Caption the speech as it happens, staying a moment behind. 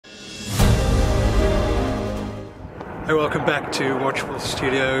Hey, welcome back to Watchful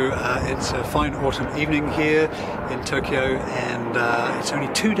Studio. It's a fine autumn evening here in Tokyo, and it's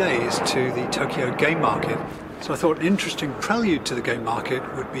only 2 days to the Tokyo Game Market. So I thought an interesting prelude to the game market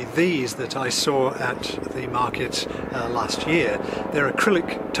would be these that I saw at the market last year. They're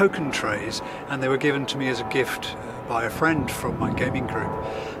acrylic token trays, and they were given to me as a gift by a friend from my gaming group.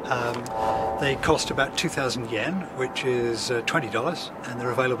 They cost about 2,000 yen, which is $20, and they're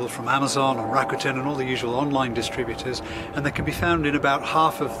available from Amazon and Rakuten and all the usual online distributors, and they can be found in about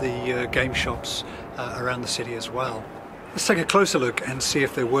half of the game shops around the city as well. Let's take a closer look and see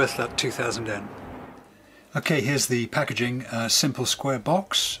if they're worth that 2,000 yen. Okay, here's the packaging. Simple square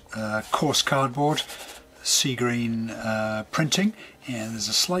box, coarse cardboard, sea green printing, and there's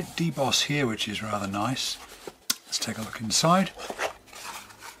a slight deboss here which is rather nice. Let's take a look inside.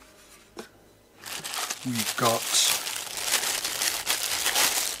 We've got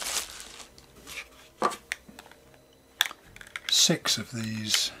six of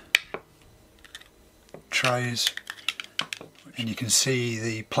these trays, and you can see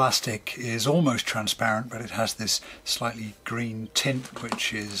the plastic is almost transparent, but it has this slightly green tint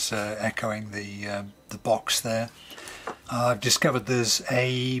which is echoing the box there. I've discovered there's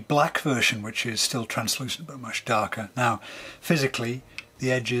a black version which is still translucent but much darker. Now, physically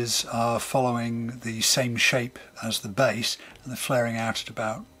the edges are following the same shape as the base, and they're flaring out at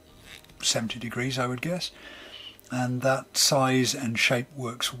about 70 degrees, I would guess, and that size and shape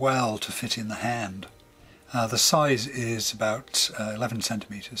works well to fit in the hand. The size is about 11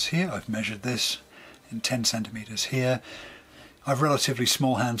 centimeters here. I've measured this in 10 centimeters here. I've relatively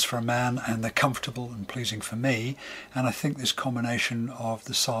small hands for a man, and they're comfortable and pleasing for me, and I think this combination of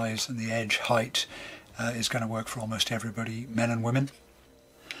the size and the edge height is going to work for almost everybody, men and women.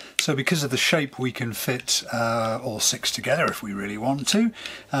 So because of the shape we can fit all six together if we really want to,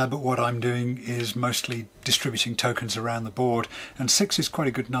 but what I'm doing is mostly distributing tokens around the board, and 6 is quite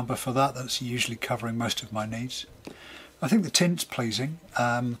a good number for that. That's usually covering most of my needs. I think the tint's pleasing.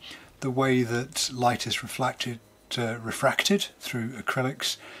 The way that light is refracted through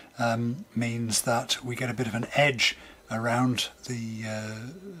acrylics means that we get a bit of an edge around the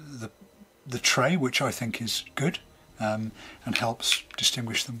tray, which I think is good. And helps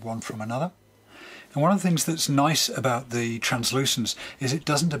distinguish them one from another. And one of the things that's nice about the translucence is it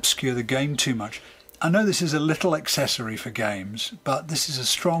doesn't obscure the game too much. I know this is a little accessory for games, but this is a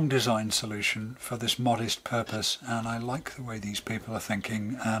strong design solution for this modest purpose, and I like the way these people are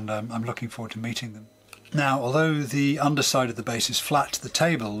thinking, and I'm looking forward to meeting them. Now, although the underside of the base is flat to the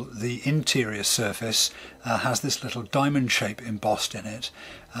table, the interior surface has this little diamond shape embossed in it,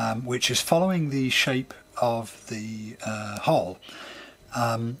 which is following the shape of the hole.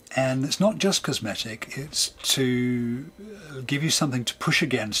 And it's not just cosmetic, it's to give you something to push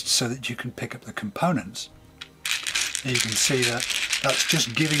against so that you can pick up the components. And you can see that that's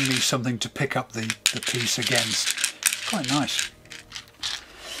just giving me something to pick up the piece against. Quite nice.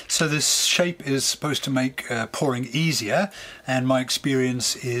 So this shape is supposed to make pouring easier, and my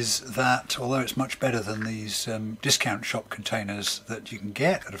experience is that although it's much better than these discount shop containers that you can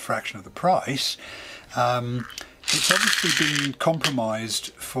get at a fraction of the price, it's obviously been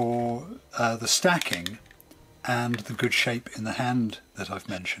compromised for the stacking and the good shape in the hand that I've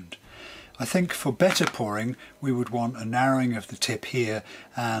mentioned. I think for better pouring we would want a narrowing of the tip here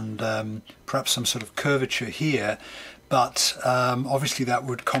and perhaps some sort of curvature here, but obviously that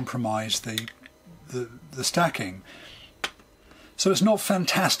would compromise the stacking. So it's not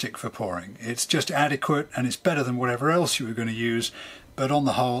fantastic for pouring, it's just adequate, and it's better than whatever else you were going to use, but on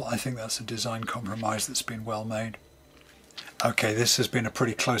the whole I think that's a design compromise that's been well made. Okay, this has been a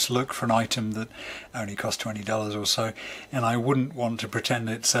pretty close look for an item that only cost $20 or so, and I wouldn't want to pretend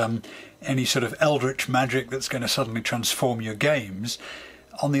it's any sort of eldritch magic that's going to suddenly transform your games.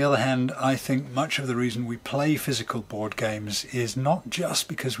 On the other hand, I think much of the reason we play physical board games is not just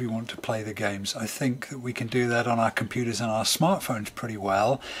because we want to play the games. I think that we can do that on our computers and our smartphones pretty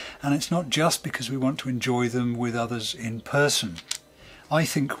well, and it's not just because we want to enjoy them with others in person. I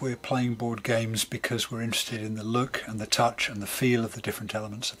think we're playing board games because we're interested in the look and the touch and the feel of the different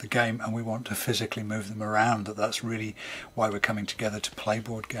elements of the game, and we want to physically move them around. That's really why we're coming together to play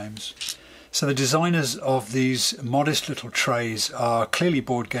board games. So the designers of these modest little trays are clearly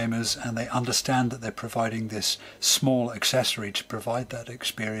board gamers, and they understand that they're providing this small accessory to provide that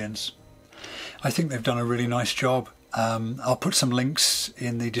experience. I think they've done a really nice job. I'll put some links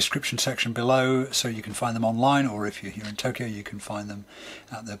in the description section below so you can find them online, or if you're here in Tokyo you can find them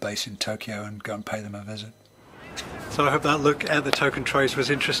at their base in Tokyo and go and pay them a visit. So I hope that look at the token trays was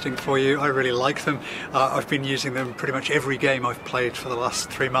interesting for you. I really like them. I've been using them pretty much every game I've played for the last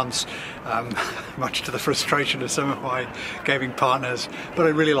 3 months, much to the frustration of some of my gaming partners, but I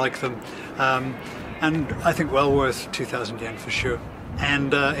really like them. And I think well worth 2,000 yen for sure.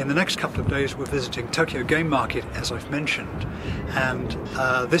 And in the next couple of days we're visiting Tokyo Game Market, as I've mentioned, and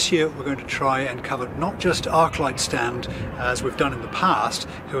this year we're going to try and cover not just Arclight Stand as we've done in the past,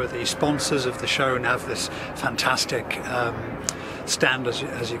 who are the sponsors of the show and have this fantastic stand as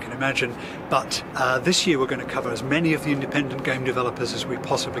you can imagine, but this year we're going to cover as many of the independent game developers as we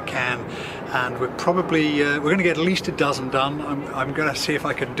possibly can, and we're going to get at least a dozen done. I'm going to see if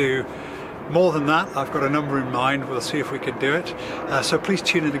I can do more than that. I've got a number in mind. We'll see if we can do it. So please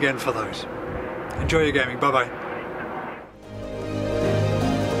tune in again for those. Enjoy your gaming. Bye bye.